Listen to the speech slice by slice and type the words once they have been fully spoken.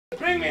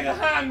me the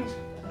hand,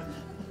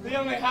 the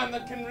only hand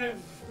that can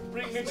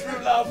bring me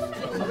true love.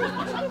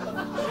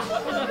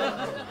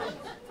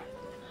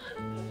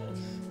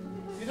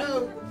 You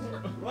know,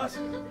 What?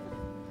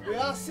 we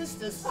are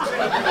sisters.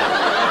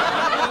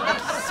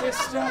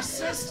 Sister,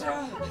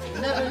 sister.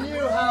 Never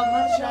knew how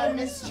much I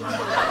missed you.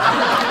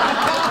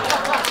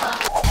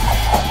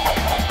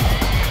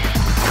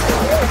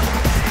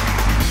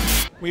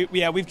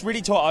 We've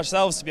really taught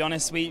ourselves, to be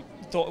honest. We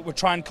thought we'd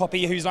try and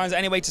copy Whose Lines Are It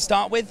Anyway to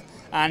start with,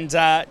 and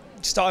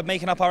started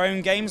making up our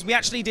own games. We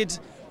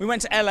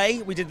went to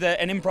LA, we did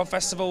an improv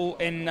festival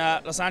in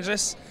Los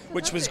Angeles,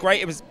 which was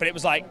great. But it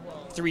was like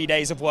 3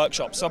 days of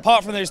workshops. So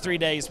apart from those 3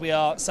 days, we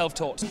are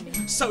self-taught.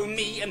 So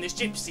me and this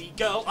gypsy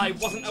girl, I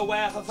wasn't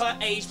aware of her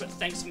age, but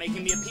thanks for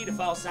making me a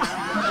paedophile sound.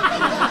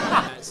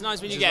 It's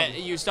nice when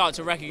you start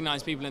to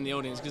recognise people in the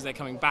audience because they're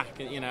coming back,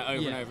 over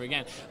and over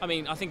again. I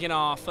mean, I think in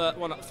our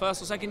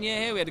first or second year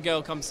here, we had a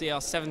girl come see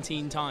us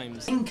 17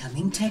 times.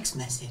 Incoming text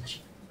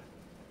message.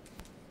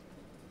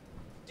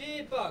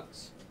 Dear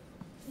Bugs,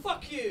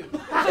 fuck you.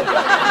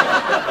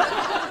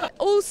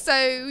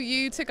 Also,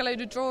 you took a load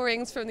of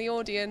drawings from the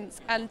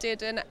audience and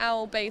did an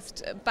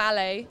owl-based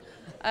ballet.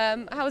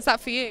 How was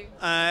that for you?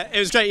 It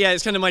was great, yeah.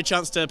 It's kind of my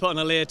chance to put on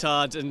a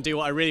leotard and do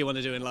what I really want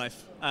to do in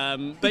life.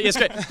 But yeah, it's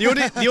great.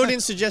 The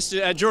audience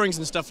suggested drawings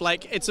and stuff.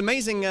 Like, it's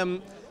amazing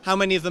how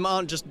many of them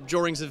aren't just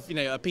drawings of,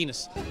 a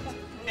penis.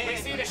 We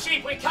see the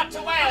sheep, we cut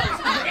to Wales. In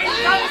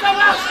comes the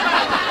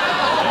Welshman!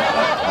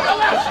 The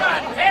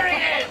Welshman! Here he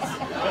is!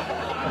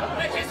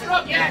 With his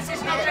rook, yes,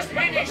 he's not just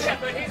any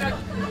shepherd, he's a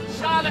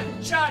Charlotte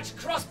Church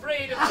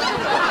crossbreed.